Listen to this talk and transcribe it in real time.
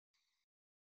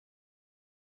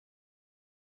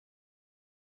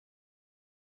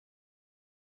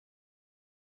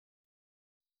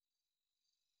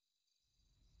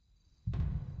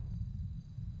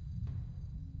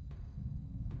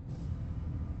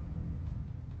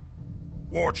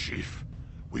War Chief,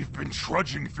 we've been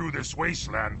trudging through this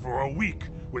wasteland for a week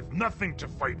with nothing to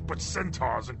fight but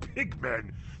centaurs and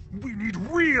pigmen. We need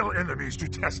real enemies to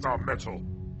test our mettle.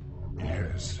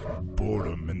 Yes,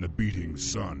 boredom and the beating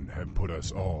sun have put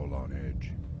us all on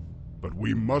edge. But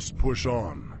we must push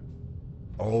on.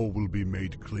 All will be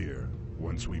made clear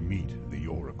once we meet the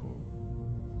Oracle.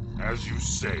 As you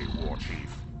say, War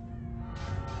Chief.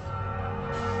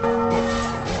 Look,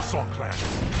 the Warsong clan.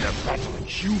 They're battling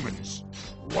humans.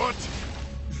 What?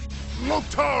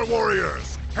 Loktar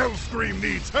warriors! Hellscream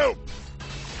needs help!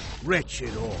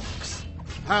 Wretched orcs.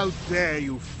 How dare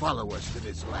you follow us to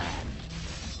this land?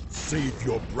 Save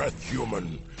your breath,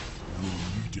 human. You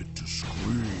needed to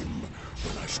scream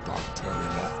when I start tearing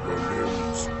off your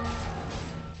limbs.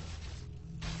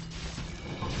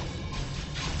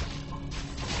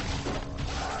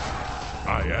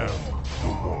 I am the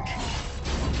War Chief.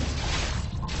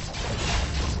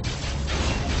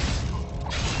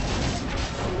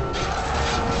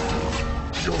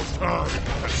 Your time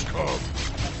has come.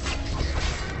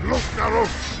 Loktar!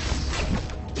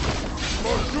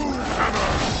 For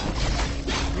Doomhammer!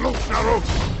 Loktar!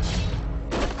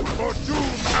 For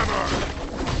Doomhammer!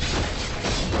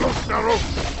 Loktar!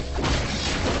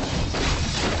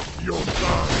 Your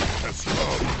time has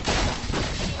come.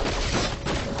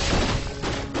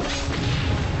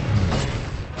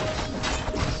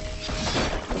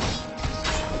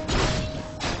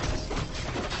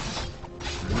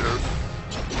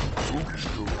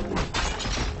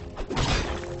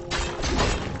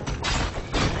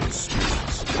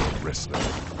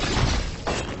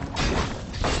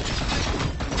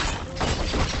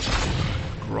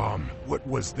 What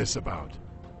was this about?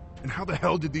 And how the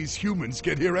hell did these humans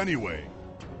get here anyway?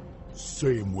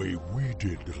 Same way we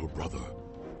did, little brother.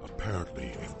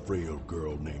 Apparently, a frail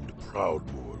girl named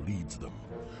Proudmoore leads them.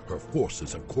 Her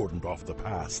forces have cordoned off the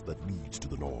pass that leads to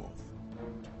the north.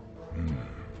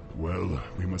 Well,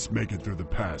 we must make it through the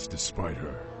pass despite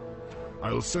her.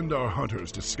 I'll send our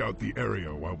hunters to scout the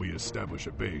area while we establish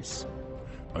a base.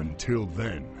 Until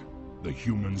then, the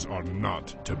humans are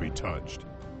not to be touched.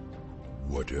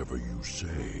 Whatever you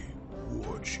say,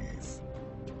 War Chief.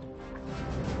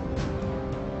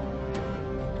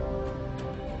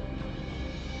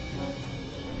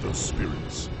 The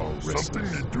spirits are restless. Something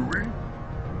you're doing?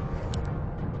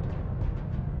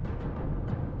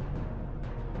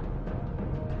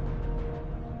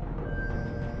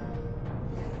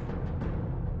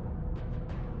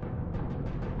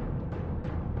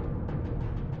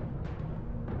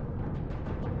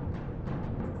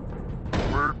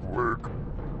 Work.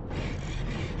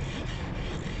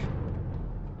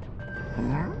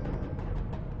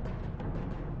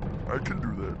 I can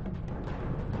do that.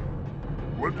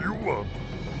 What do you want?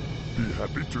 Be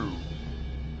happy to.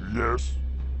 Yes.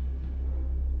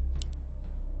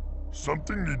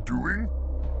 Something need doing?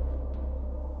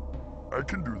 I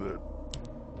can do that.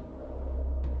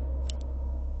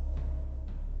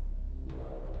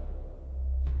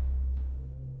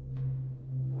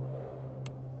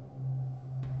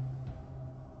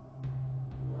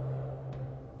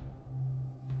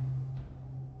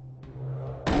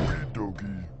 Doggy.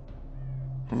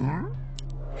 Huh?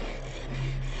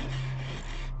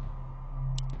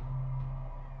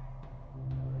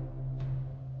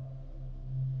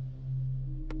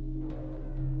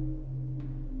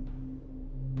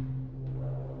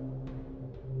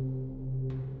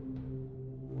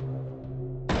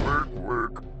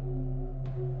 Work.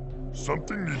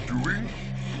 Something need doing?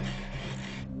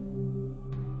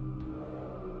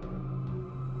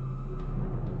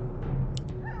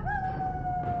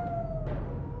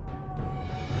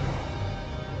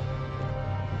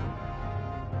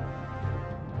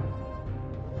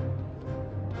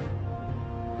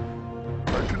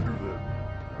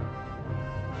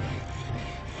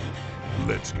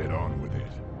 Let's get on with it.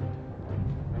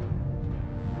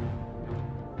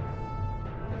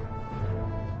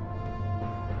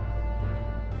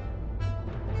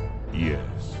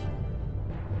 Yes.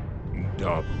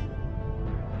 Dabu.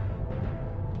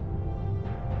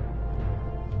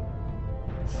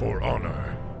 For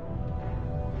honor.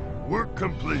 Work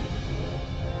complete.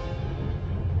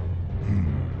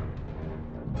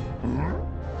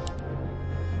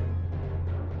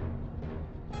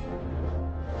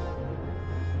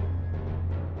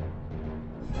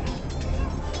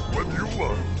 What do you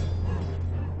want?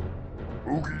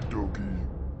 Okie dokie.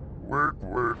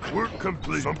 Work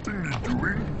complete. Something you're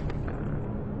doing?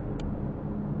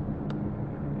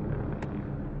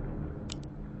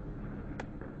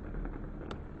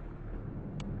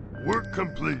 Work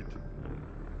complete.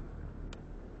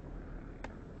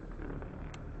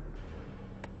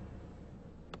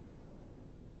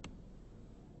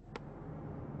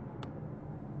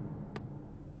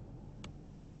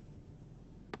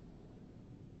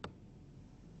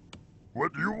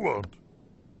 What do you want?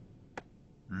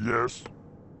 Yes.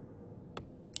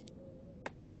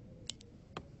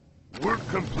 Work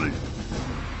complete.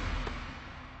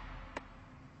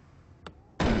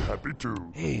 Happy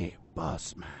to. Hey,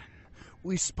 boss man.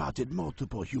 We spotted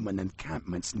multiple human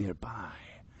encampments nearby.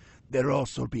 There'll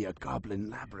also be a goblin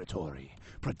laboratory,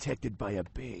 protected by a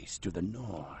base to the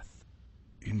north.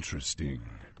 Interesting.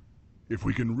 If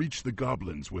we can reach the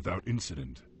goblins without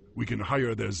incident, we can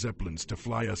hire their zeppelins to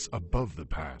fly us above the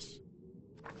pass.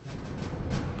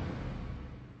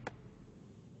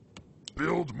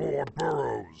 Build more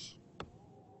burrows.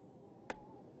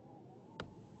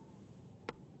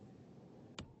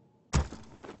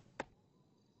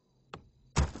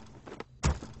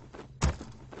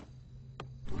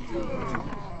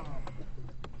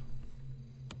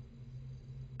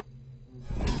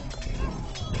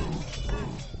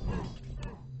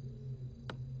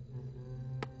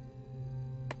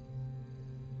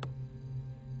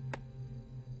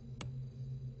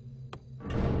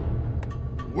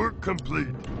 Work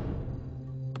complete.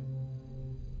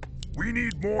 We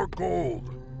need more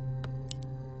gold.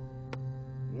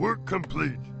 Work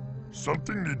complete.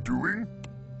 Something need doing?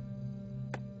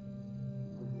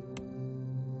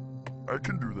 I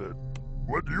can do that.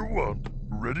 What do you want?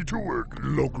 Ready to work.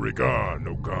 Lokrigar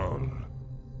Nogal.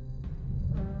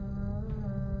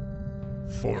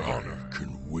 For honor. I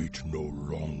can wait no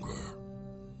longer.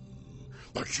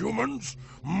 The humans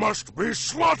must be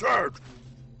slaughtered!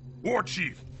 War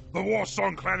Chief, the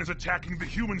Warsong clan is attacking the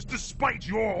humans despite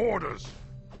your orders.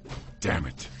 Damn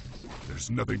it. There's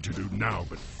nothing to do now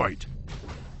but fight.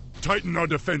 Tighten our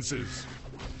defenses.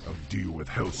 I'll deal with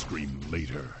Hellscream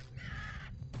later.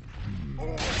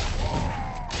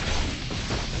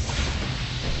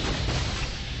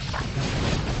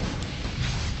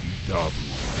 Idabu.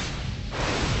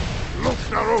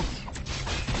 Loknarot!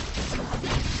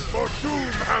 For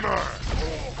Doomhammer!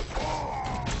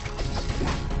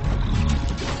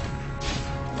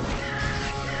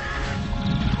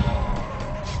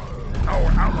 Our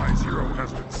allies' hero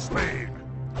has been slain.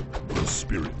 The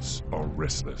spirits are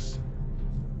restless.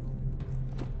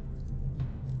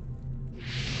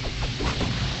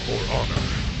 For honor.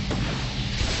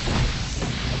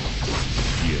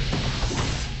 Yes.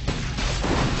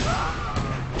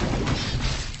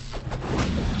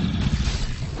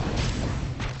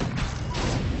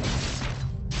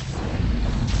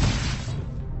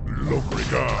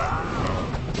 Lokrigar.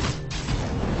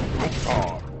 Loktar.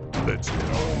 Let's go.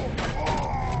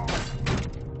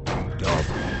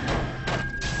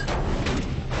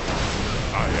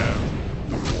 I am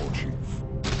the War Chief.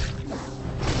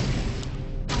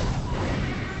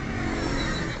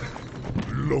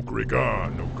 Lokrigar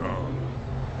Nogal.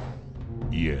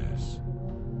 Yes.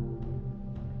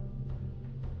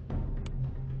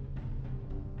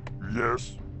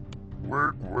 Yes.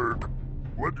 Work, work.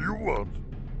 What do you want?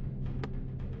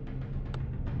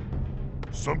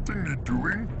 Something need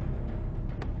doing?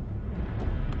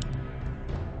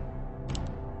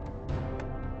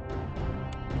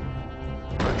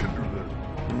 I can do that.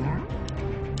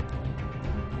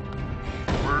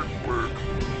 Work, work.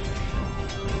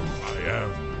 I am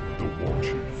the War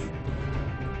Chief.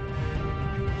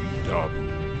 Idabu.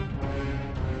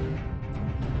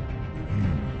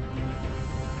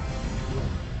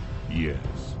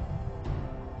 Yes.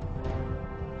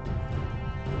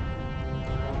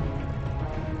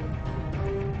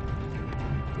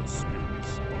 The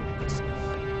spirits are restless.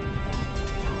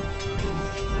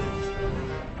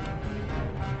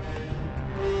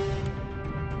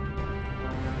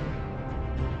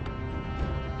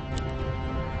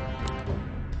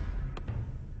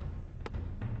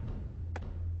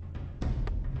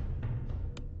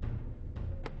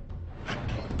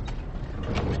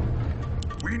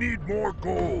 We need more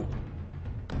gold.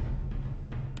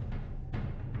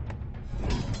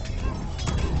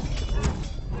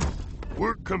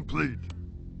 Work complete.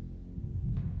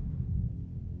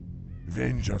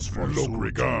 Vengeance for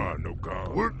Lokrigar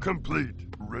Nogal. Work complete.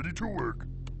 Ready to work.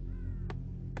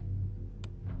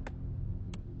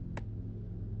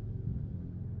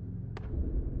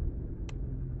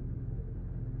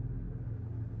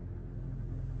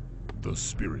 The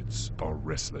spirits are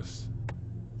restless.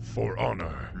 For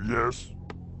honor. Yes.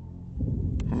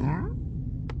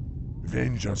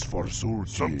 Vengeance for Sulti.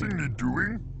 Something need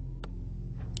doing?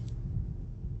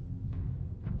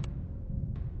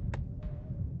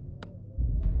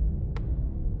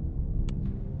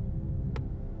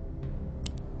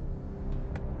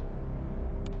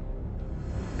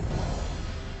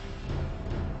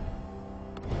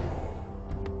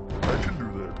 I can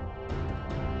do that.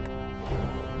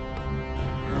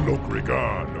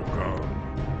 Lokrigar Nogal.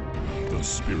 The The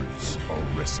spirits are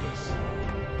restless.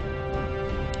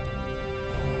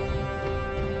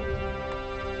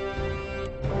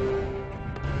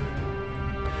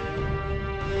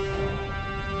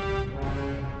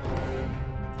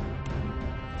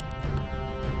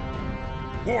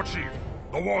 War Chief,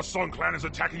 the Warsong clan is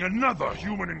attacking another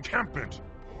human encampment.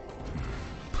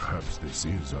 Perhaps this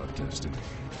is our destiny.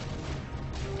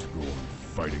 To go on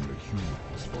fighting the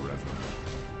humans forever.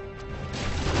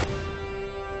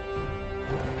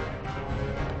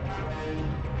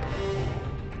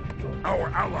 Our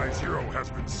allies' hero has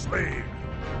been slain.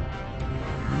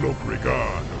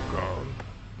 Lokrigan, Ogal.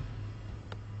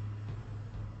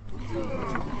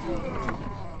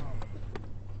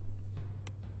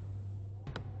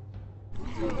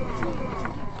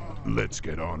 Let's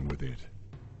get on with it.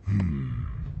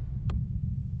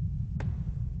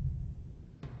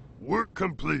 Work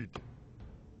complete.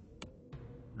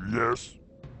 Yes.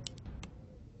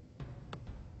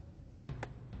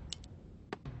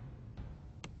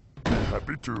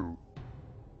 Happy to.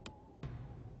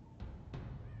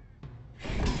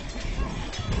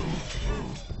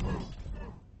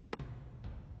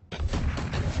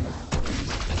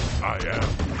 I am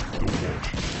the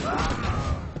Warchief.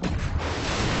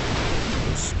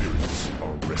 The spirits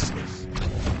are restless.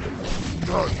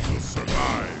 None will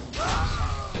survive.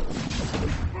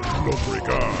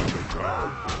 Lokrigan, Ogal.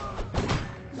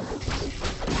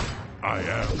 I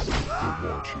am the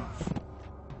Warchief.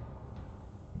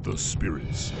 The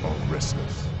spirits are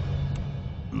restless.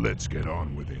 Let's get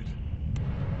on with it.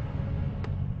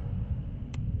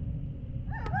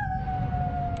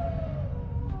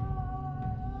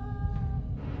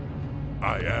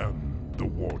 I am the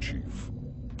Warchief.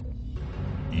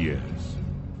 Yes.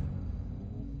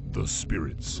 The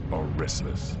spirits are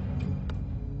restless.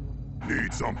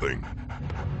 Need something?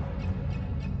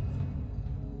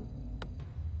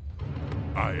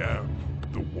 I am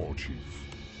the Warchief.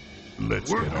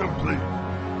 Let's Work get on. complete.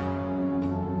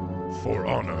 For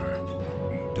honor,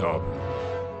 Dub.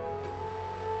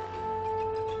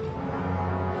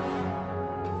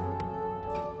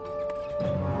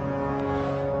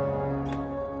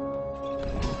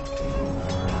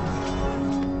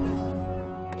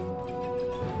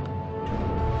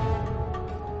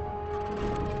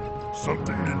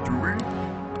 Something in doing?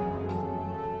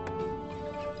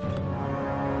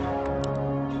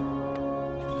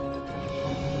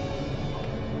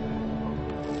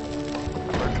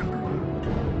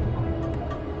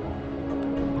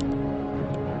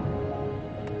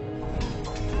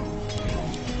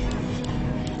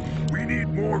 We need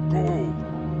more gold.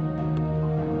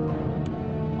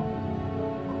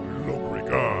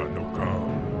 Lokrigan, Ogal.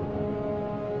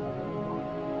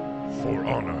 For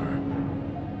honor.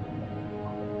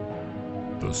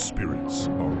 The spirits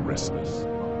are restless.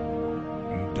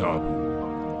 Dabu.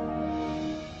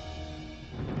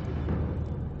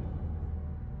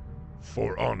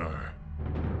 For honor.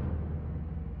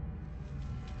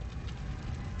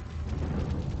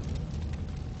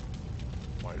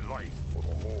 My life for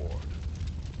the Horde.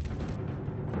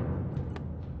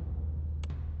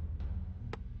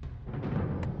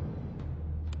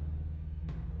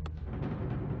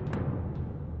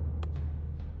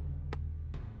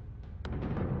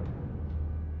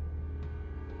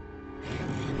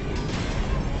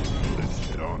 Let's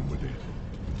get on with it.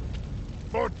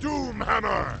 For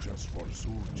Doomhammer! Just for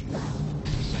Surge.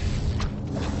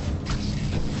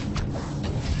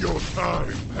 Your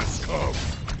time has come.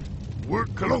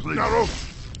 Work complete.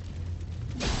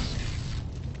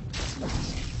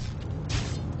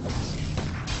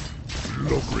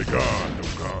 Lokrigan,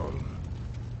 Ogal.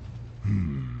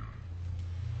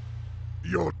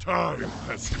 Your time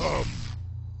has come.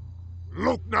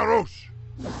 Loknarosh!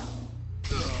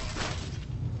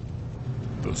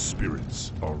 The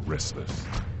spirits are restless.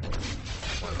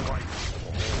 My life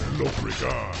for the Horde.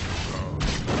 Lokrigan, Ogal.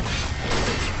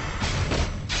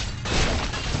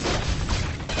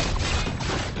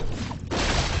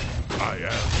 I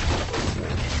am the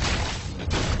Warchief.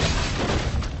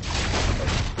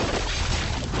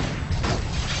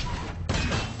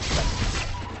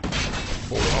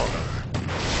 For honor.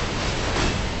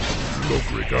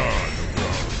 Lokrigan,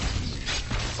 Ogal.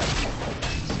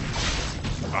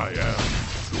 I am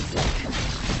the Warchief.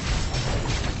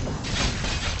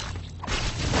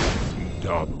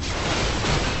 Dabu.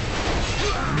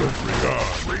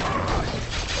 Lokrigan.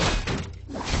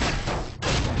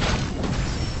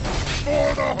 For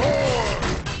the Horde!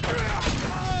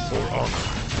 For honor.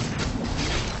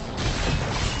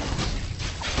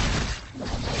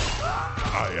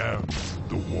 I am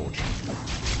the Warchief.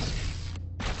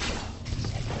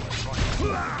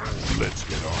 Let's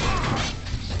get on.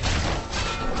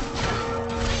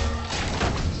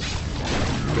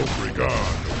 regard,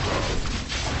 O God.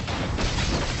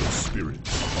 The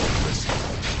spirits are resting.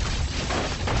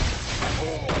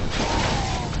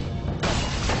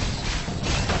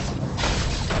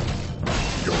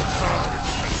 Your time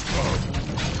has come.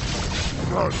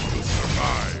 None will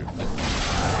survive.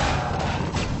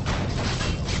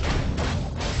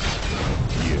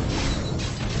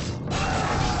 Yes.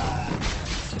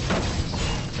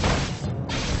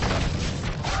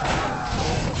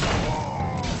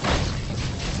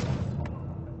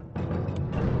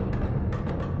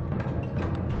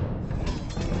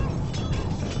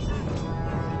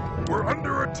 We're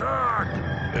under attack!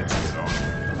 Let's get on.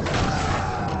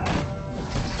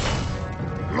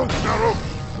 Look, Narrow!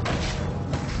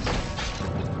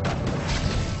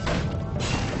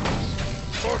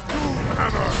 For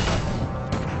Doomhammer!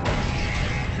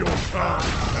 Your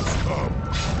time has come.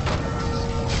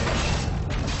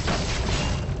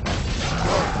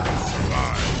 None will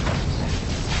survive.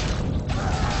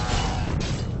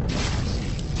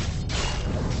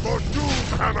 For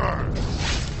Doomhammer!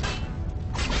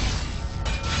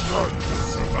 None will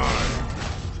survive.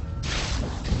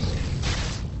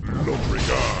 Look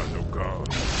regard, O God.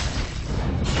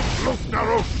 Look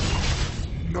narrow.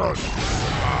 None will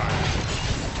survive.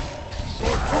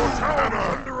 For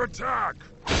Doomhammer Under attack!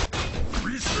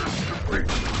 Research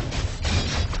complete!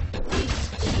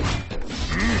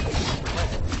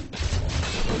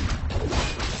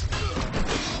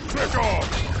 Take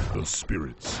off! The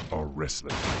spirits are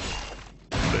wrestling.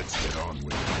 Let's get on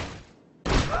with it.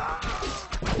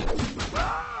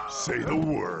 Say the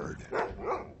word.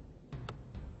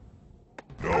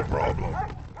 No problem.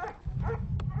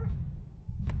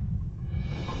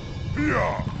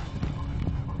 Yeah.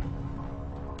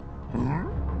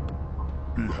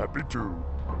 Be happy to.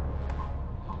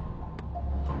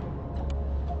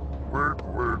 Work,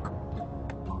 work.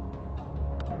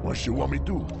 What you want me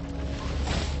do?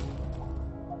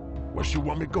 Where you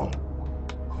want me go?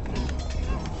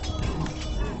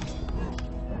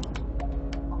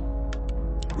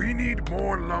 We need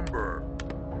more lumber.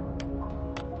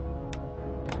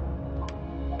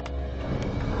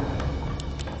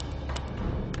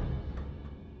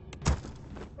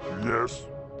 Yes.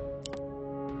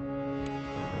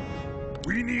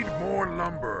 We need more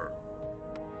lumber.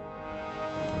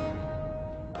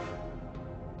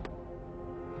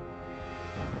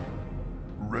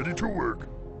 Ready to work.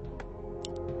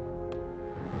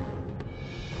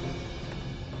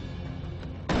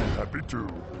 Happy to.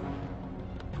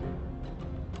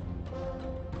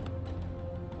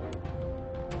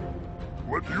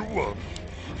 What do you want?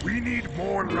 We need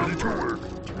more Ready to lumber. work.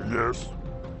 Yes.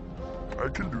 I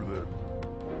can do that.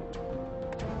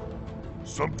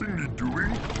 Something need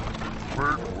doing?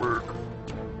 Work, work.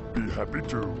 Be happy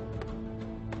to.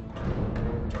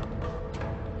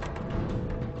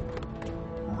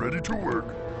 Ready to work.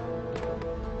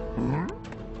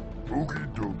 Okie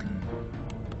dokie.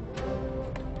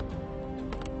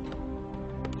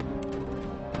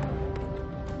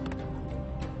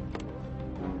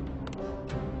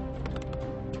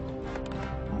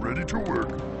 Ready to work.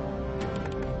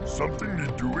 Something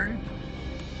need doing?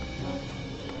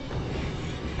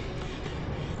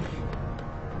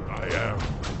 I am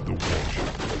the Warcraft.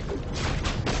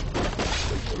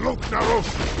 Look, Narrow!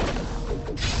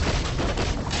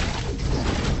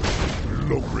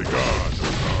 Look, regard,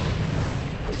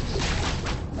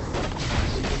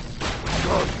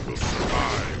 none will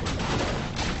survive.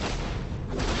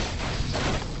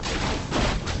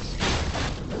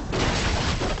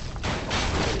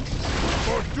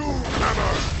 For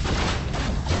Doomhammer!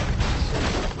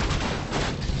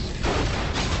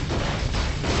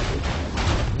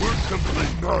 Work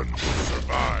complete, none will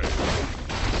survive.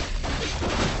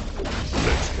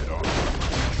 Let's get on.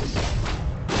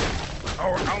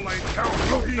 Our allied town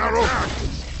is Look, being Narrow! attacked.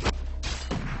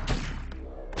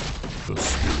 The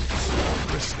spirits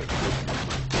are resting.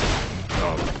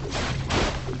 Come.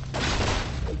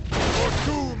 For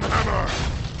Doomhammer!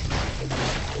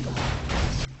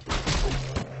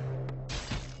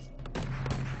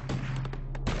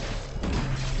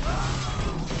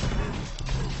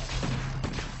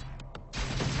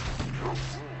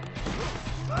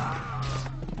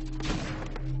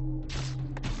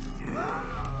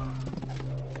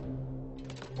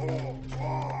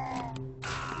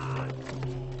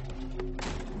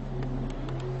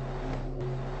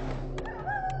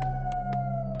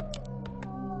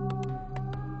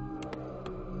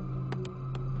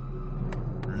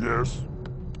 Yes.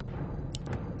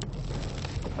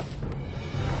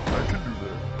 I can do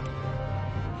that.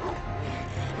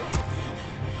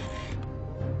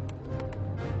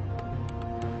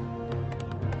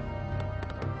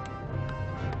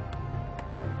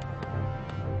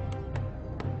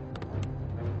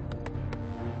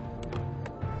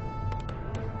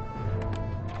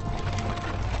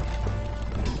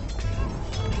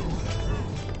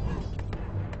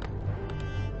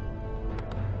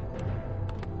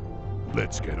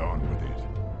 Let's get on with it.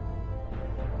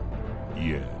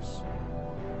 Yes.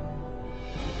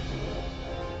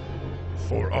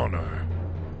 For honor.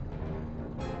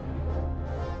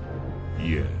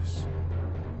 Yes.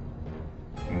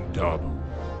 Ndabu.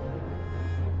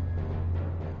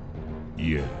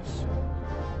 Yes.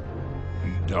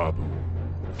 Ndabu.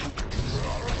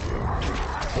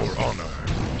 For honor.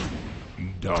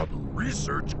 Ndabu.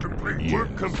 Research complete. Yes.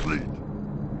 Work complete.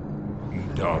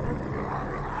 Ndabu.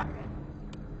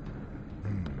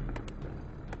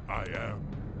 I am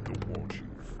the war chief.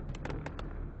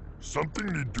 Something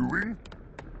need doing?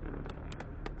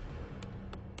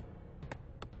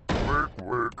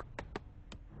 Work.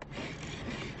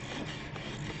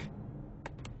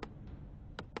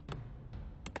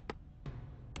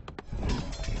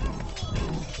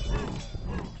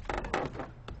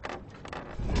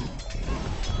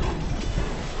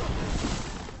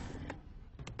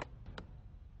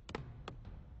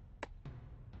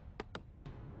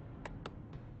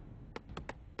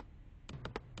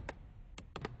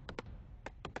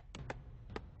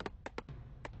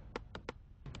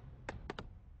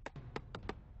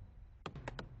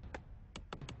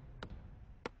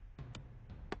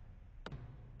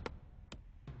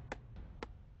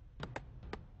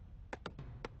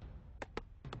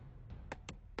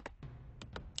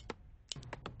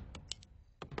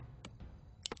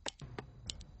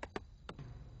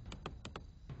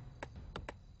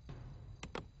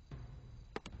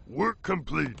 Work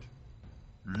complete.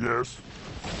 Yes.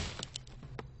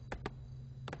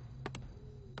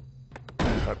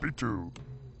 Happy to.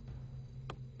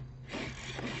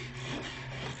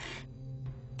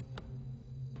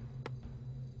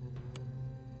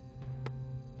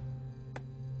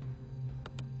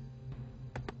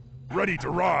 Ready to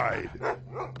ride.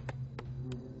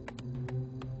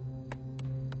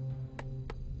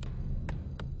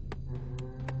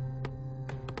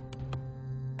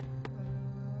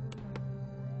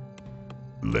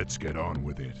 Let's get on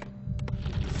with it.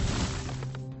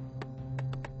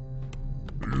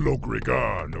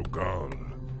 Logrigar Nogal.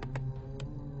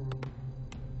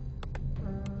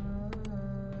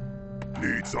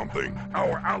 Need something?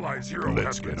 Our allies' hero Let's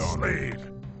has been get on slain. with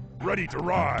it. Ready to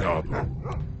ride.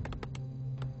 Ndabu.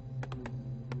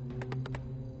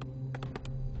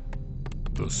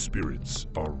 The spirits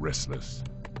are restless.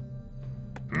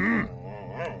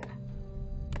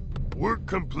 Work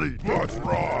complete. Let's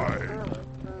ride.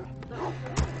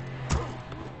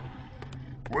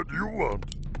 What do you want?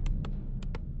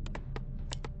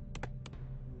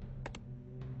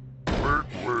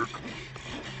 Work.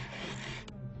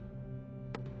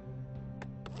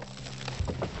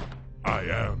 I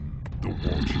am the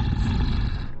war chief.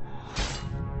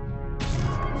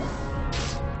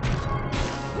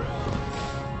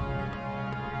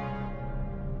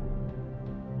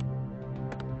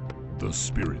 The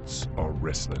spirits are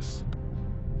restless.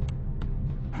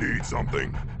 Need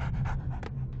something?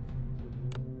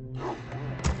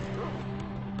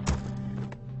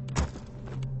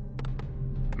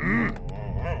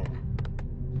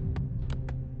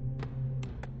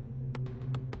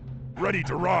 Ready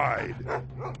to ride.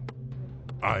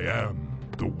 I am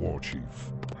the war chief.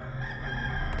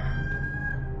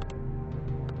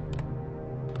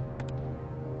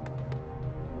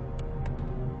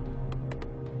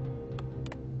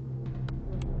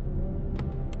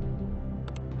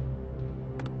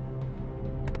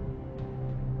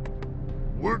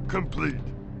 Work complete.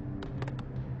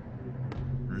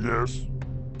 Yes.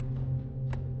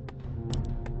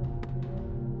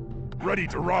 Ready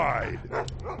to ride.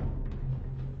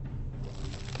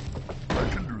 I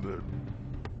can do that.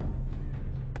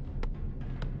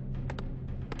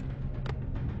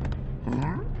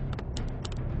 Huh?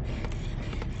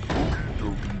 Okie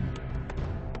dokie.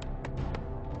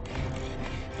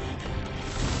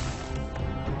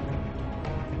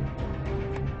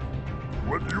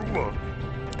 What do you want?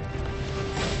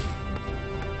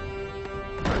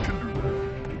 I can do that.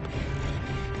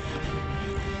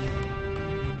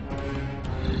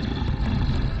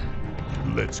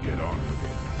 Let's get on with it.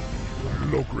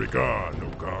 Logrigar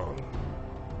Nogal.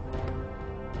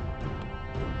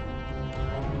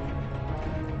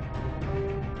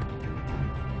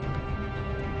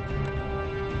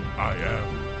 I am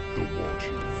the war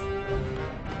chief.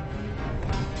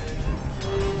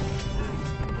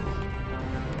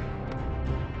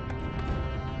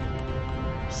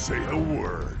 Say the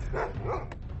word.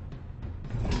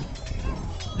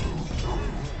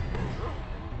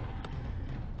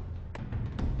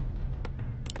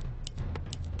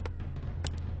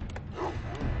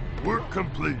 Work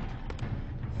complete.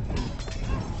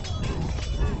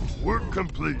 Work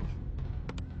complete.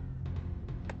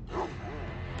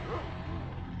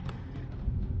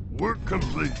 Work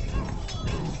complete.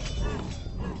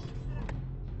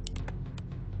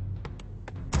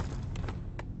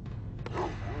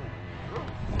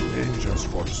 Angels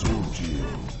for Zulji.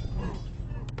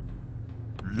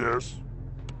 Yes.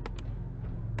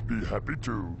 Be happy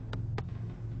to.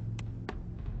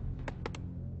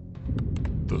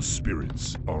 The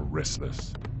spirits are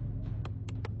restless.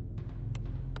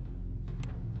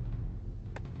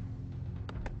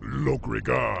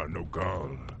 Lokrigar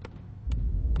Nogal.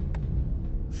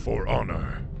 For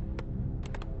honor.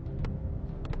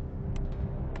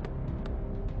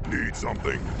 Need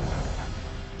something?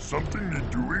 Something need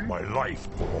doing? My life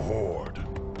for the Horde.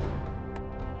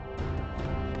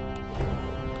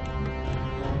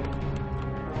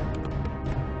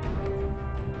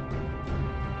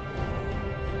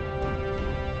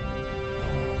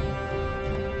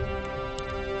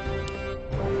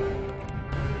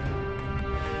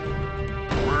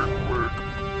 Work.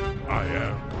 I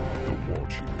am the War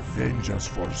Chief. Vengeance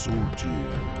for Zulji.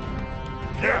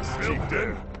 Yes,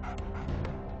 Chieftain.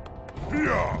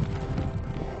 Yeah.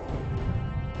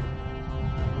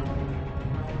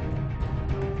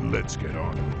 Let's get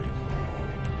on with it.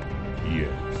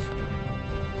 Yes.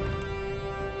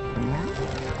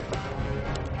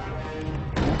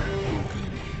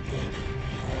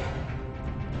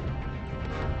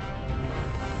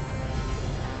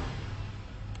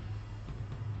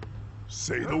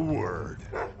 Say the word.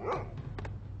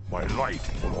 My light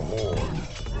for the Horde.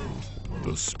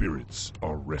 The spirits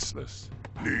are restless.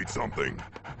 Need something?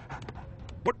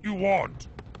 What you want?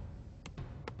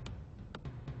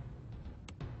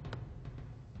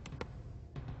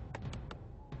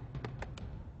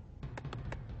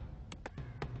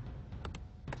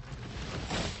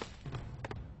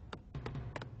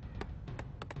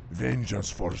 Vengeance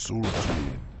for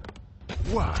Zulji.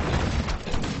 Why?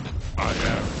 I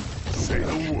am. Say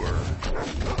the word.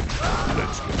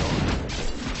 Let's get on.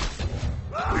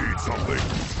 Need something?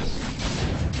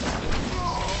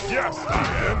 Yes, I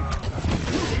am.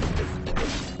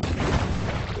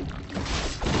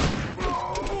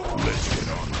 Let's get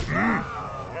on.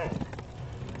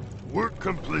 Work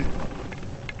complete.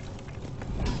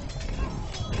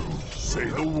 Say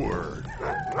the word.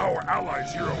 Our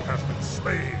allies' hero has been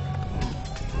slain.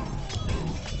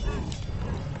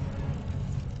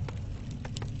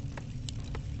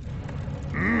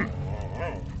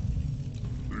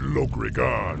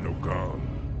 Lokrigar Nogal.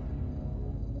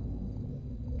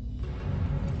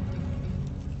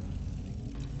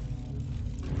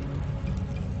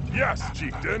 Yes,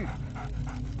 Chieftain.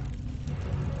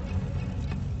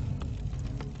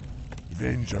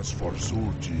 Vengeance for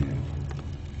Zulji.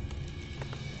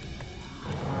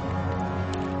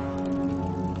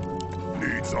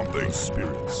 Need something? The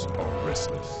spirits are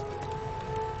restless.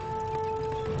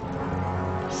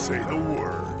 Say the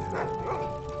word.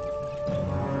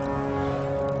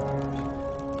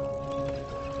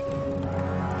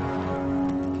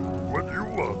 What do you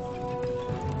want?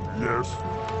 Yes.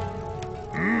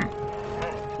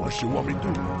 What you want me to do?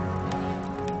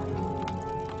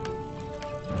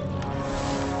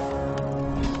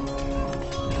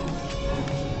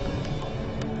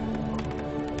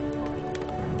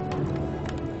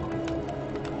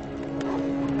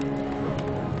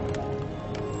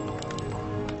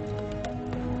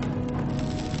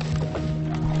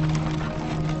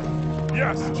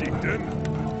 Yes, Chieftain.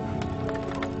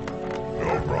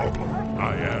 No problem.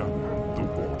 I am the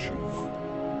War Chief.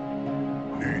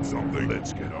 Need something?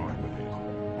 Let's get on with it.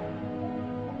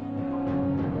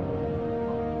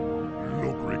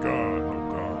 Lokrigar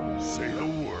Nogal. Say the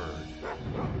word.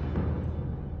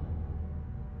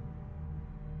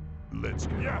 Let's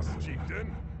get Yes, on with it. Chieftain.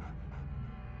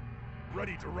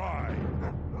 Ready to ride.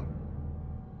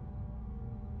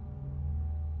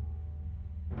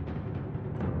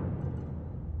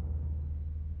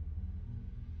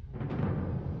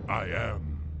 I am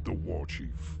the War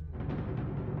Chief.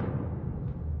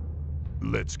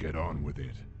 Let's get on with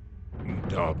it.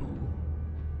 Ndabu.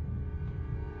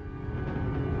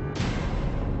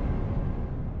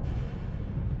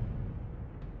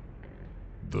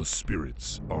 The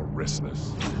spirits are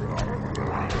restless.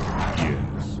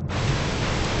 Yes.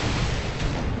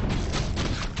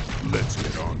 Let's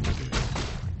get on with it.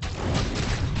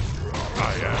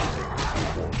 I am the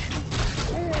War Chief.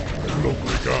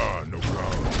 Lokrigar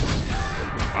Nogal.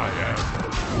 I am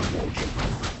the War Chief.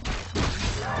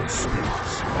 The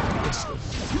spirits are restless.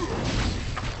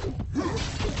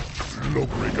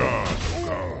 Lokrigar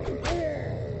Nogal.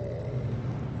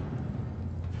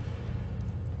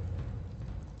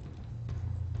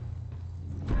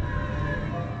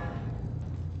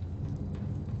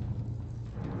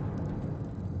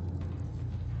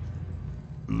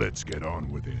 Let's get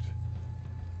on with it.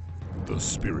 The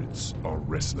spirits are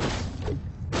restless.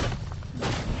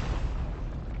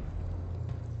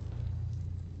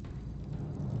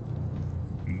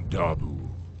 Dabu,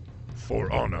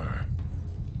 for honor.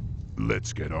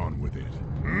 Let's get on with it.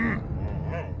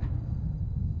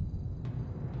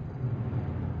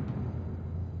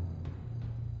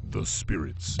 The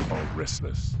spirits are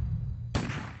restless.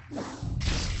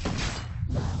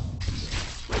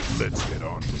 Let's get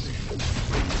on with it.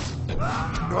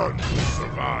 None will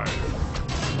survive.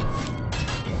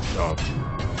 Dabu,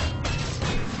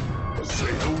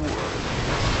 say the word.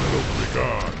 No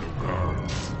regard, no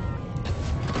gods.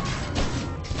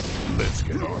 Let's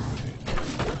get on with it.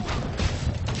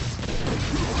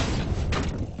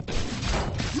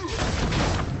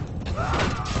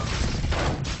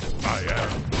 I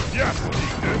am. Yes,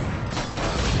 Deacon.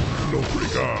 No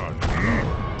regard.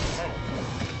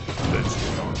 Let's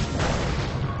get on.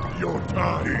 Your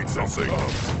time needs something.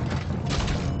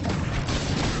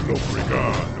 No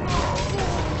regard.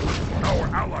 Our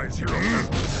allies here are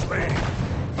slain.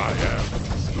 I am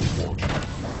the Warcraft.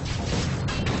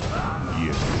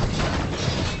 Yes.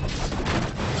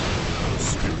 The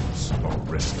spirits are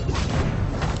restless.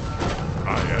 I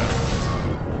am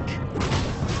the Warcraft.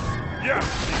 Yes,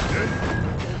 he did.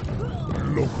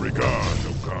 No regard,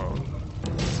 no God.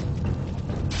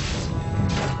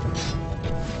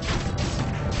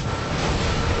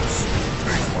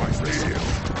 Take my stadium.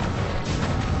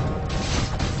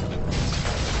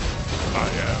 I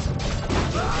am.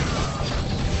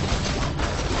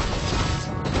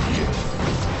 Yes.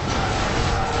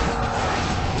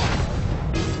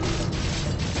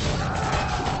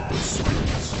 The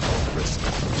spirits are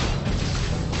restless.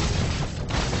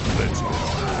 Let's go on.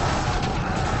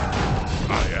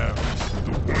 I am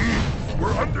the one.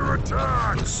 We're under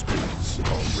attack! The spirits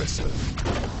are restless.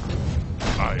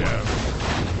 I am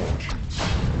the watch.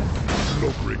 No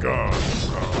regard,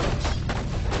 God.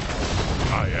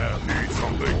 I am need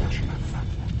something.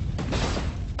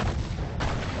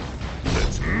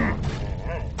 Let's go.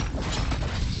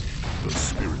 The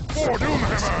spirits. For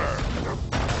Doomhammer!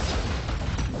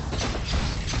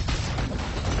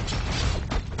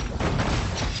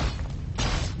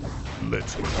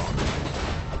 Let's get on.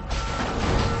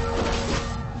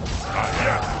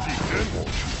 Yes, Chieftain.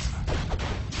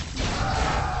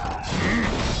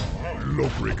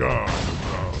 Look regard,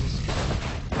 God.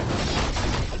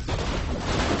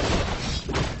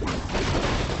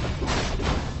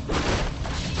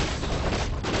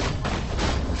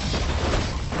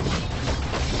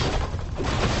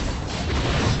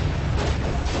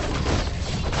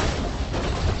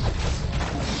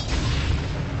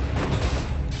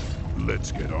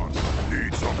 Let's get on.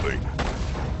 Need something?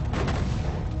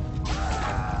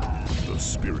 The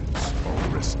spirits are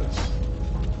restless.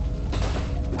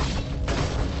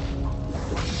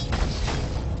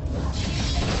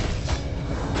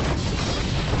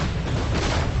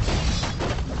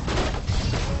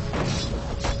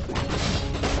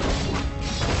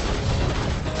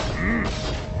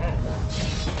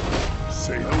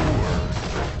 Say the word.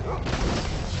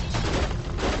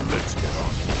 Let's get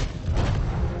on.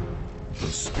 The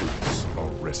spirits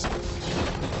are restless.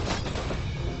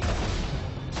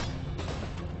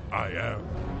 I am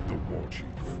the War Chief.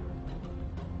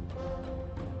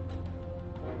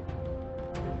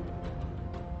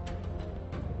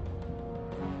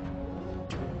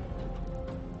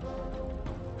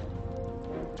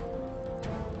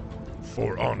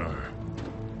 For honor,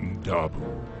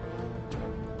 Dabu.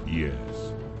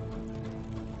 Yes.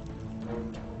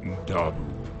 Dabu.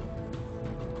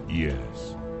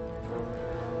 Yes.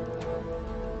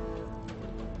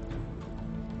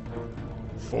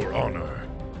 For honor.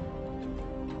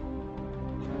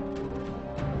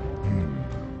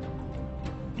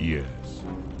 Yes.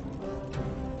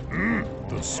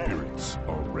 The spirits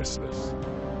are restless.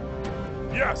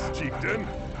 Yes, Chieftain.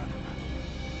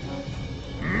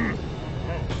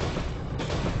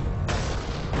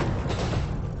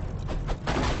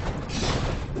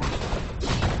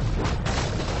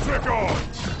 Take on!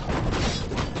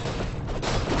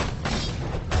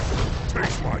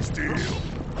 Taste my steel.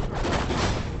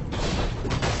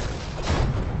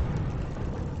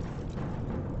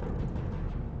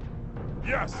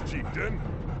 Yes, Chieftain.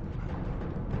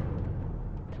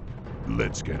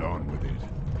 Let's get on with it.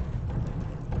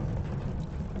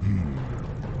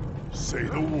 Say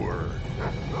the word.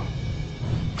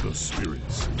 The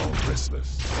spirits are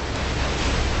restless.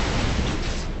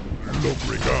 Look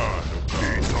regard.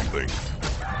 Need something.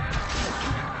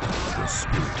 The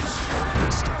spirits are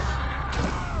restless.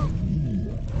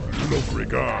 Look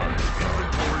regard.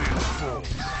 Inventory is full.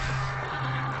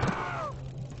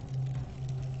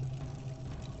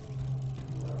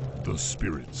 The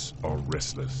spirits are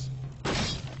restless.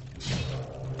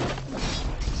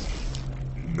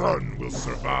 None will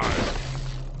survive.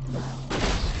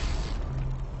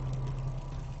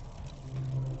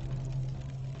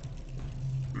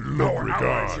 Our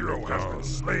allies' hero has been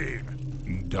slain.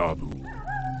 Dabu.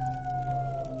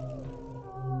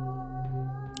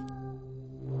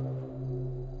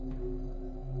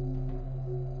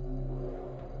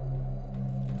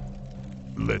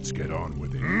 Let's get on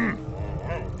with it.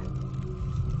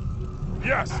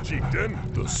 Yes, chieftain.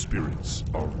 The spirits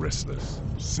are restless.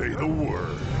 Say the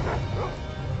word.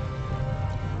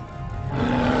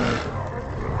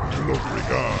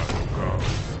 Locrigan, O God.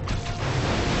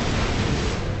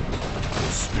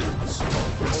 The spirits are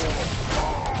restless.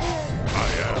 I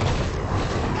am.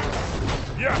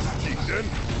 Yes, chieftain.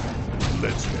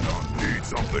 Let's get on. Need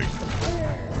something?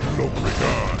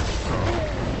 Locrigan, O God.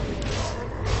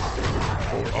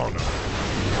 For honor,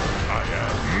 I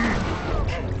am.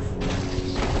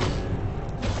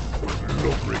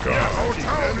 Locrigan. Yes, our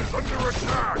town is under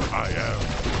attack. I am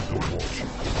the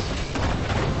Warcraft.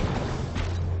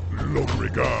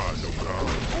 Locrigan, O God.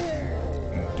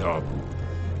 Dabu.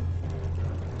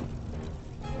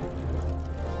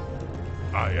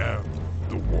 I am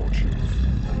the Warchief.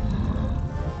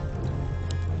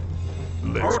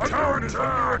 Our town is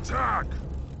under attack.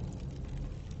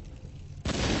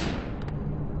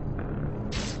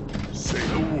 Say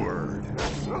the word.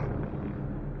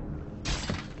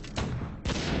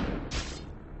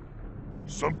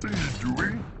 Something you're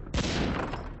doing?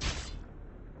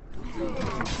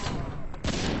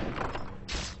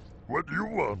 What do you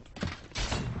want?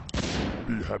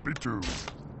 Be happy to.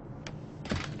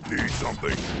 Need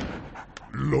something?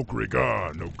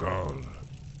 Locrigan, O God.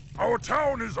 Our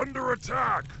town is under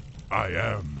attack. I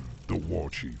am the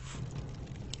Warchief.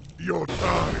 Your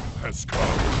time has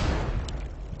come.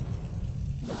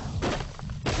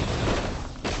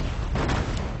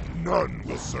 None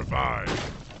will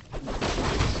survive.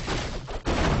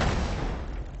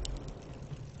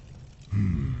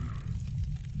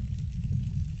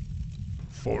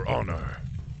 For honor,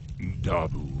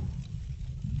 Dabu.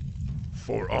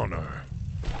 For honor.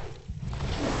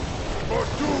 For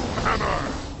Doomhammer!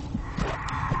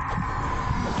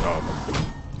 Dabu.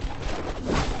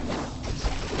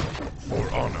 For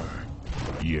honor,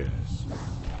 yes.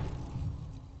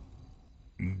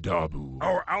 Dabu.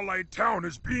 Our allied town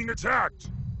is being attacked.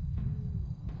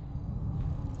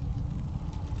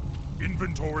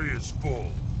 Inventory is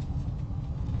full.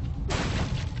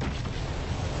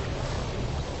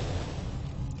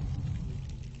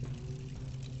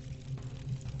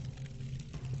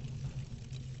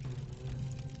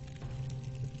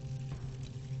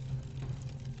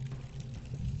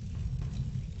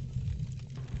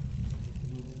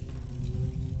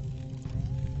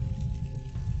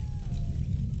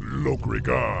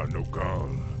 Locrigan, O God.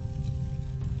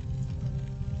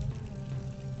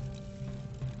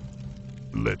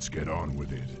 Let's get on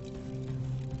with it.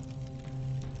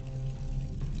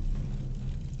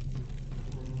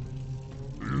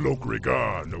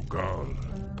 Locrigan, O God.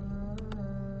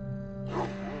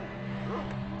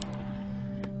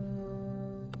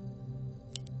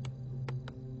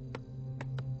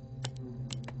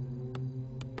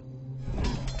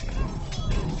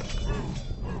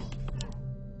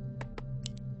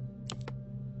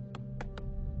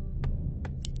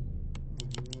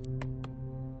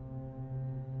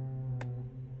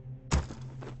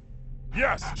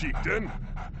 Yes, chieftain.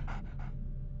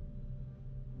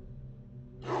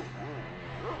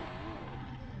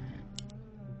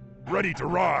 Ready to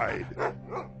ride.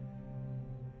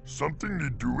 Something you're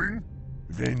doing?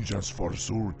 Vengeance for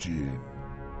Surgeon.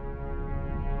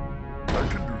 I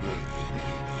can do that.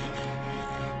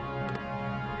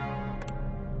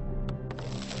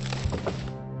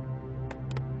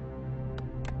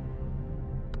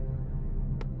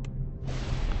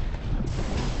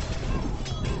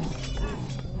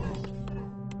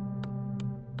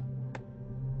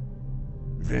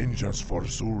 Vengeance for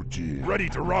Surgeon. Ready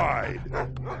to ride.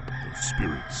 The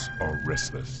spirits are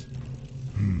restless.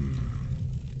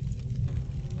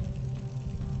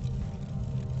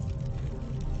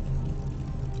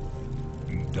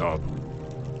 Dabu.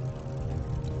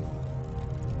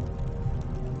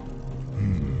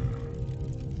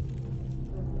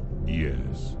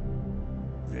 Yes.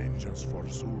 Vengeance for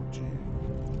Surgeon.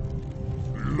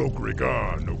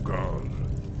 Locrigan, O God.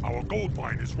 Our gold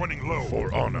mine is running low.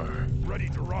 For honor. Ready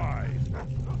to ride.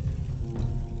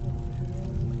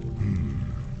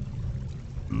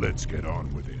 Let's get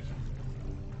on with it.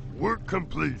 Work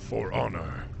complete. For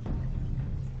honor.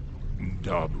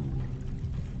 Dabu.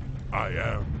 I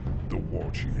am The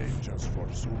war chief just for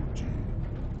Suji.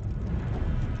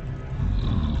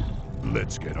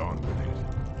 Let's get on with it.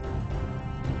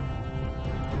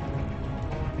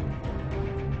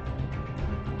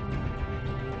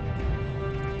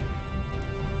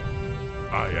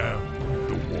 I am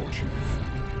the war chief.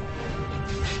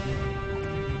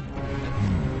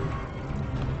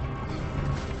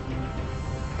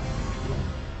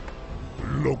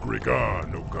 Lokriga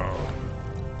no God.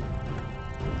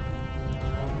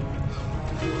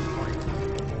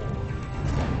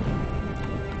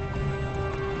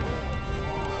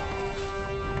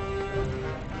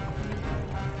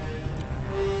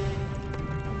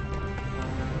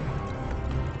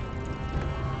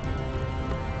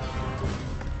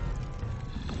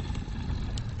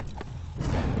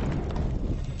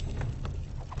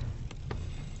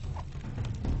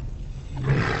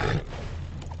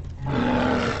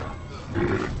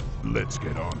 Let's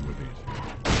get on with it.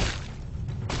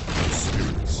 The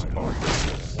spirits are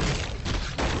restless.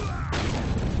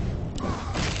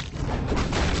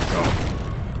 Come.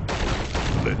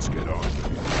 Let's get on with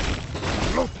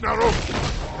it. Look, Narok!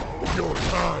 Your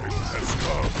time has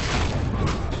come.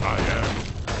 I am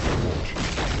the war chief.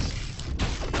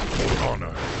 For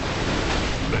honor,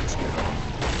 let's get on.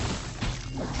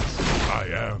 I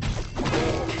am the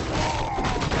war chief.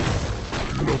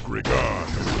 Look, regard,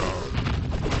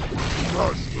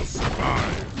 none will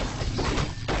survive.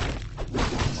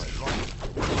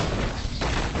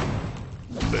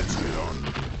 Let's get on.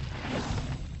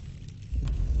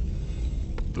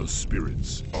 The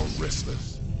spirits are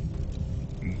restless.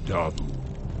 Dabu.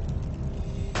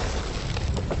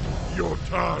 Your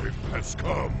time has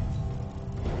come.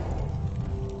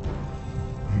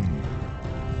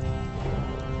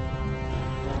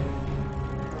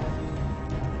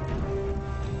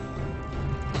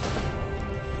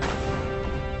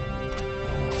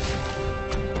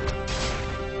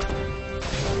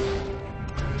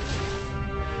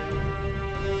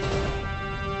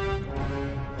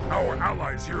 Our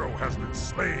allies' hero has been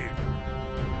slain.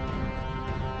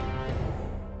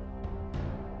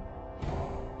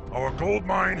 Our gold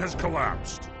mine has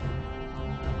collapsed.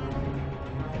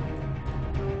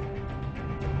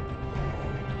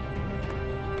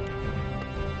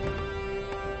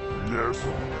 Yes.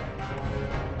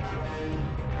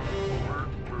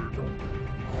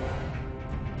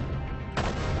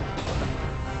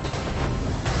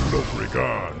 Look,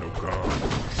 regard, no God.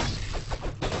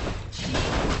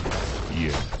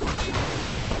 Yeah.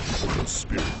 The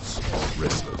spirits are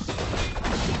restless.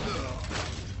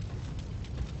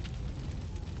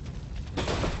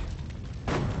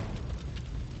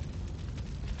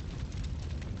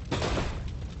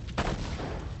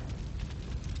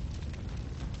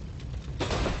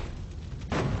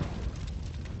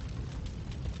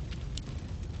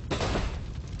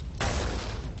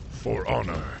 For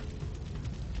honor.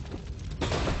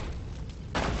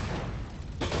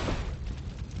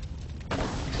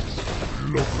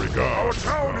 Look, regard. Our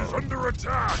town is under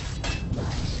attack.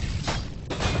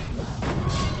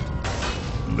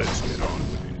 Let's get on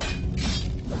with it.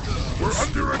 We're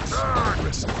under attack.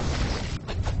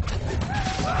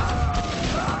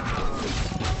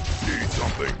 Need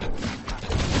something.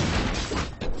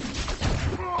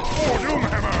 Oh,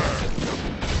 Doomhammer!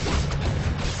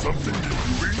 Something you're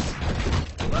doing?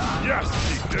 Yes,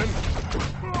 Chieftain.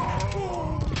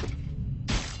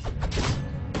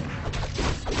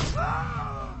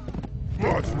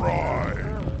 Let's ride!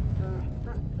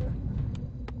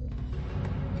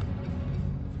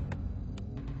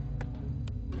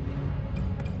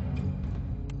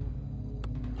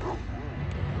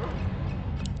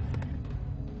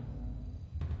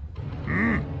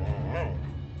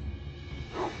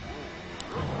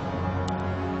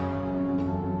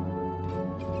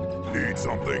 Need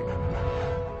something?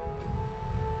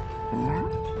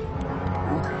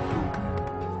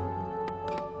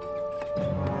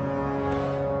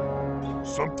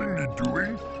 Something need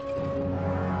doing?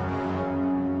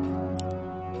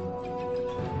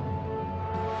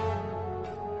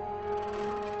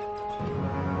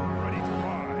 Ready to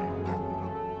ride.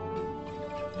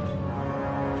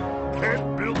 Can't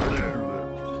build there.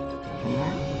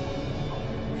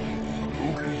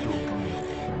 Okie dokie.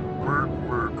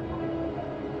 Work.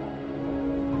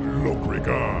 Look,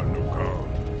 regard, no God.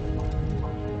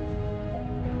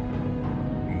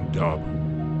 Dabu.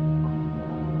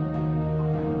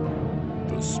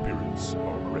 The spirits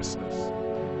are restless.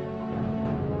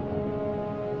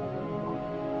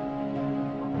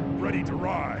 Ready to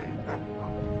ride.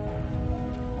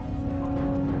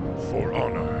 For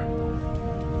honor.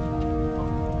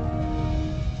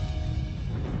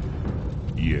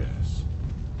 Yes.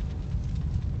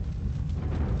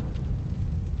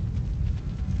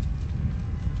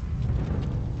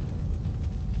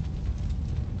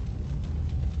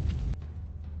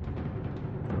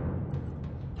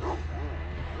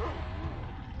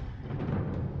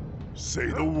 Say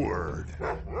the word.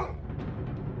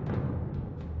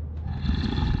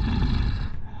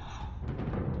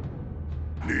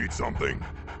 Need something?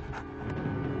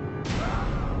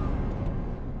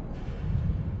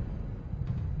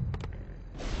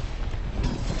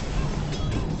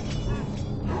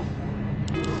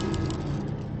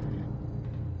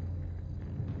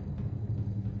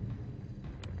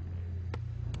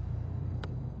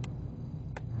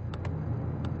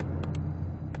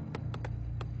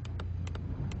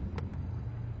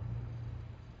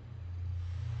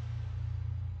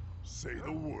 Say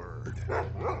the word.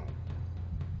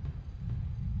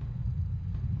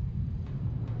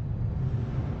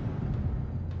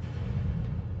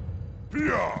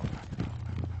 Yeah.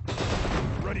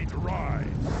 Ready to ride.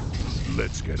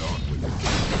 Let's get on with it.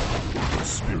 The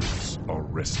spirits are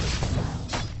restless.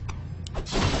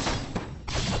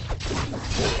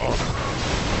 For honor.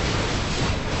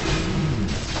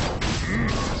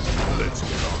 Let's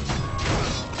get on.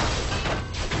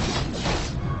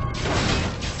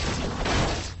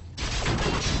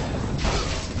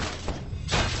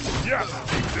 Yes,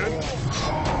 Chieftain!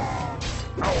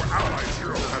 Our allies'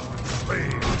 hero has been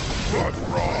slain! But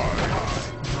right!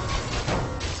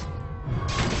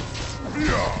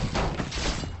 Yeah!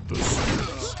 The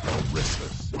spirits are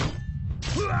restless.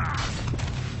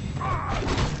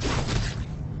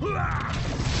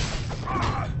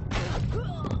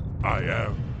 I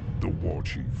am the War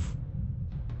Chief.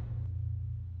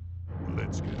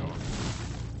 Let's get on.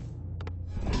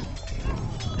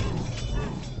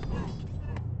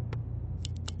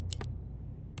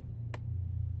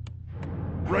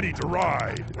 Ready to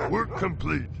ride. Work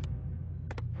complete.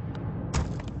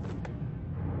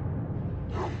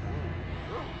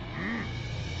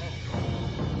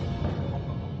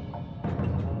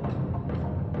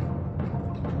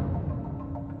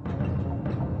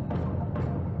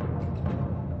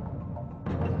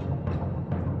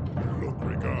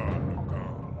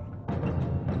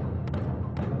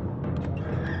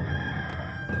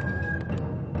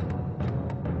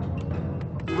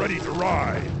 Ready to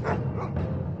ride.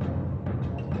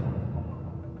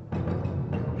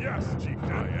 Yes, Chief. I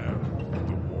am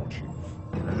the War Chief.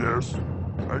 Yes,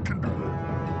 I can do that.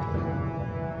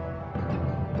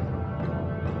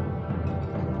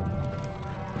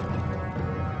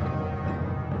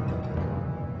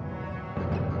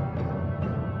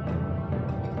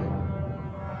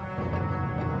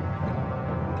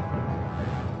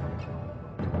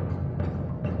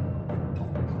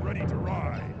 Ready to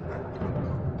ride.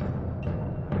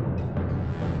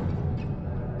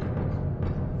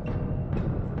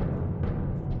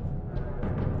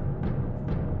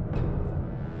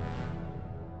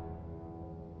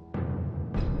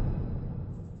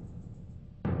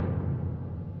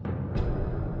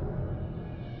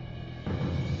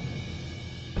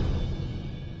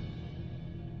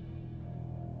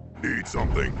 Need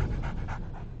something?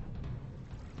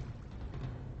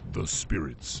 The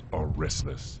spirits are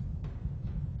restless.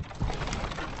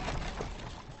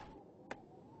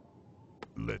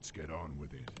 Let's get on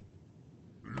with it.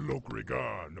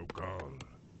 Lokrigar Nokal.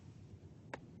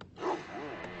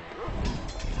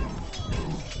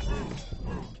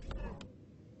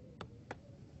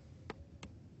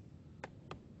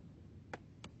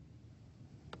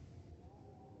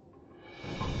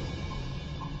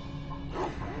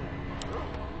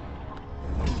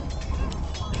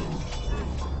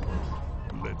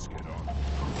 Let's get on.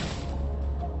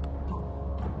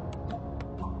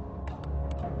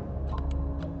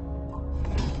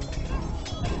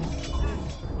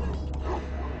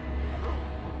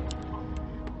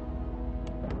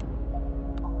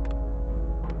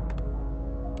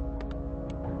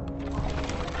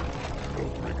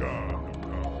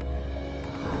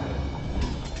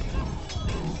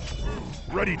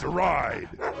 Ready to ride.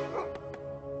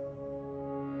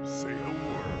 Say the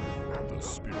word. The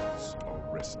spirits are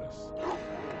restless.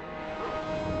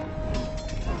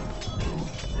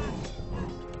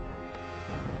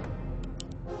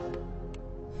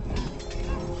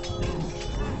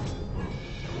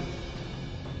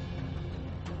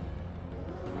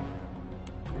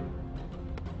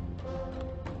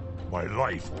 My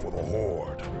life for the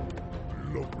Horde.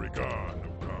 Lokrigar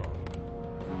Nokal.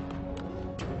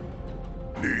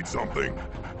 Need something?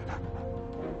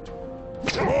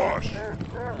 Gosh!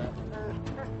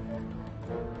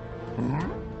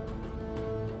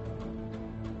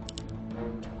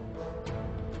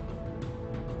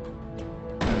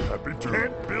 Happy to.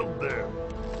 Can't build there.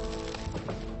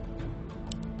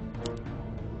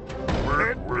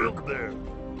 Can't build there.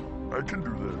 I can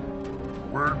do that.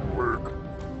 Work.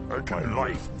 I can. My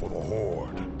life for the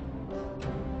Horde.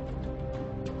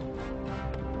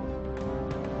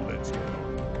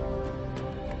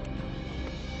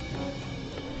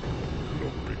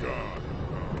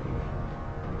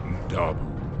 Dabu.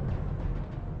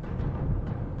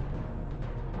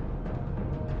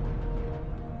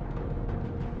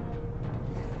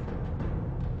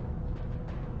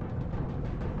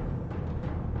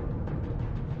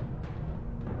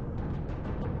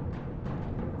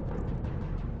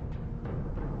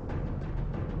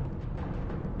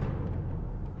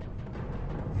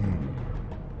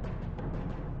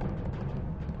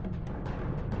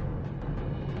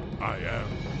 I am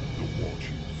the War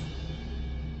Chief.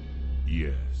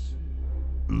 Yes.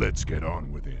 Let's get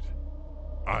on with it.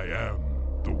 I am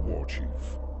the War Chief.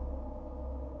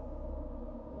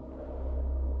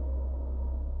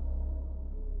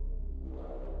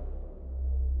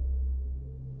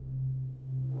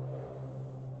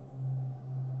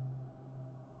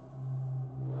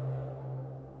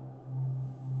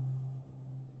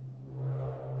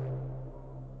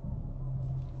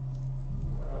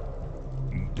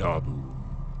 Dabu.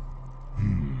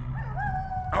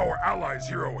 Our allies'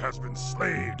 hero has been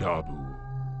slain. Dabu.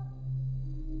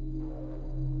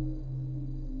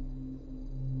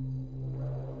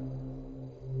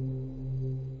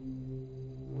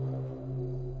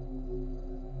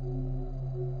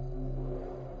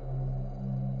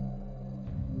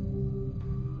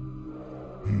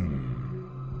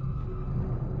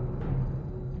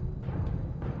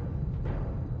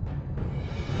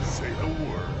 Say the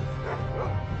word.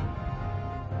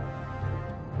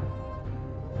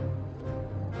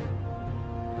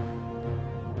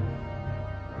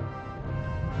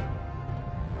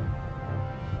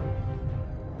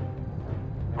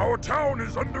 Our town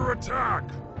is under attack.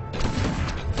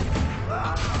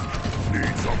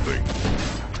 Need something?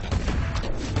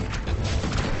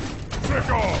 Take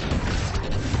off.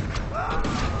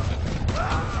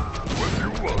 When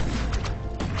you look.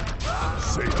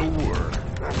 Say the word.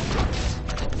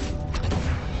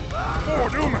 For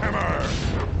Doomhammer.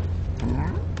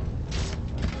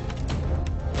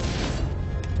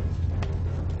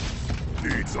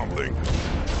 Need something?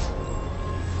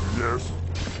 Yes.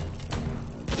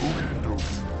 Okie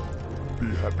dokie. Be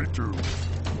happy to.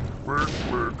 Work,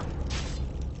 work.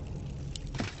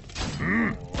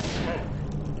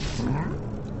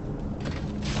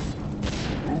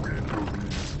 Okie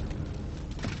dokie.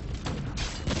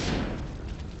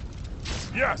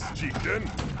 Yes, chieftain.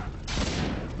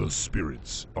 The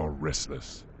spirits are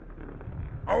restless.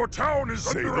 Our town is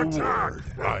Say under the attack. word.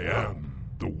 I am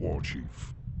the War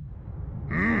Chief.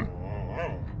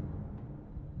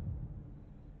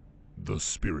 The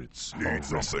spirits are Need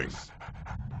something. restless.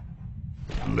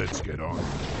 Let's get on.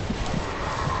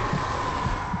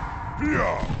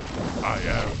 Yeah. I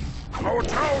am. Our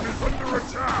town is under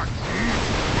attack.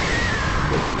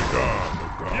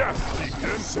 Yes,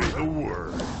 chieftain. Say the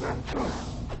word.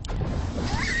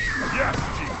 Yes,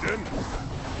 chieftain.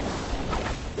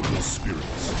 The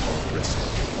spirits are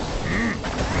restless.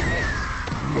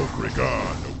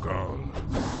 Lokrigan, Ogal.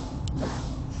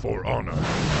 For honor.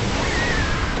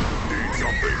 Need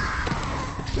something.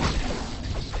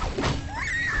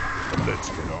 Let's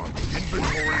get on.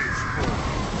 Inventory is full.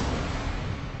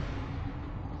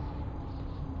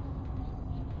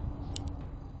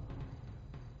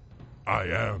 I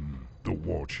am the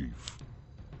War Chief.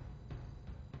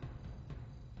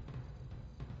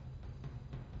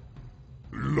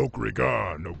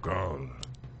 Lokrigan, Ogal.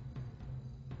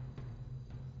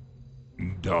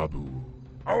 Dabu.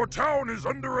 Our town is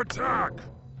under attack.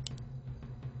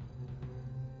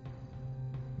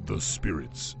 The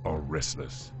spirits are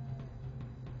restless.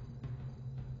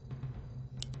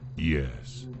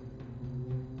 Yes.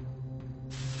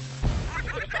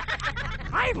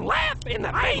 I laugh in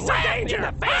the face of danger! In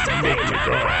the face of danger!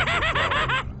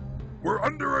 Lokrigan, We're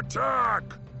under attack.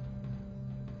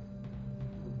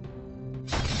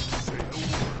 Say the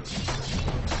word.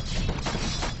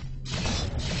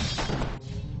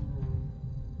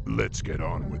 Let's get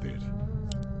on with it.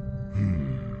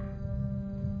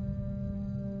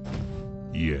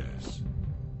 Yes.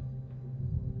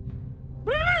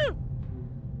 What?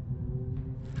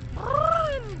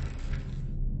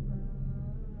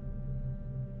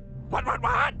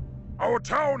 Our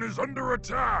town is under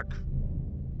attack.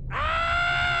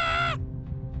 Ah!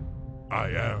 I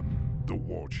am the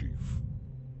War Chief.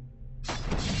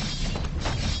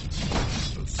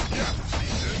 Yes,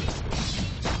 chieftain.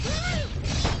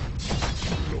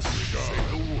 Say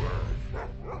the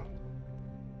word.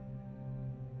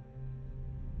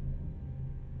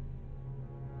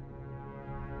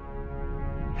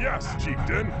 Yes,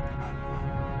 chieftain.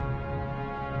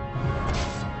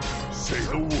 Say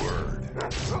the word.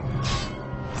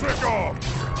 Take off.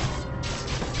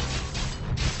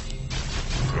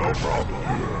 No problem.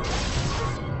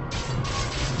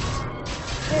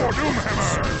 Four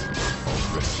Doomhammer!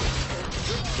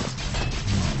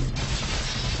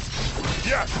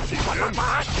 Yes, Chieftain!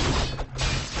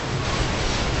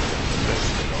 Let's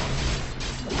get on.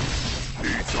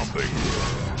 Need something?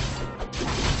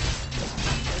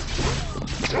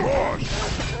 Come on!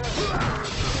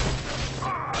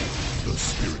 The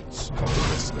spirits are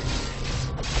restless.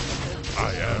 I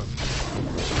am.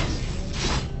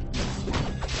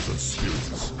 The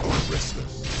spirits are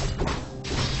restless.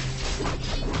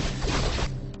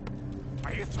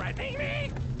 Are you threatening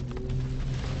me?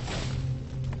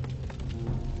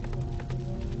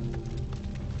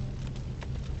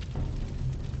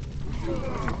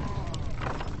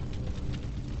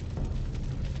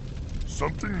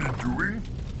 Something you're doing?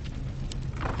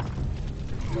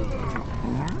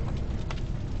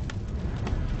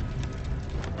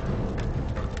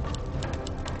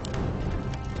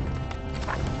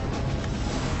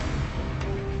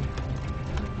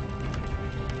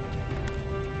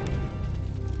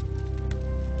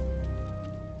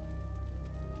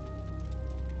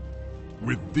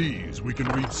 With these, we can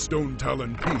reach Stone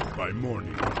Talon Peak by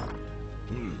morning.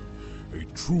 A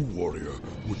true warrior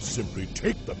would simply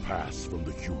take the pass from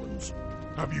the humans.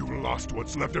 Have you lost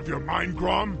what's left of your mind,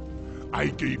 Grom? I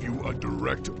gave you a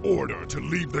direct order to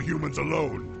leave the humans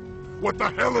alone. What the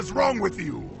hell is wrong with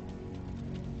you?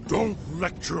 Don't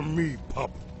lecture me,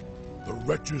 pup. The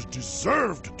wretches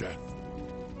deserved death.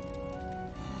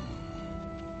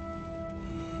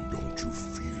 Don't you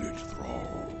feel it,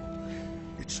 Thrall?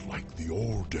 It's like the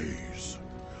old days.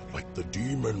 Like the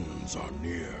demons are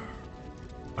near.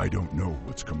 I don't know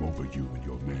what's come over you and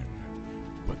your men,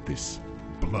 but this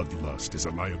bloodlust is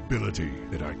a liability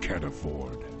that I can't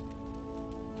afford.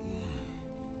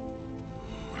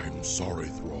 I'm sorry,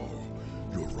 Thrall.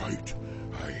 You're right.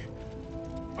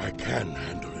 I can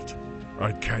handle it.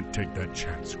 I can't take that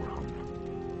chance, Grom.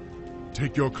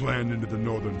 Take your clan into the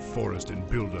northern forest and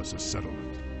build us a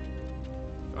settlement.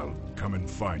 I'll come and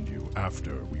find you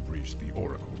after we've reached the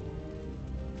Oracle.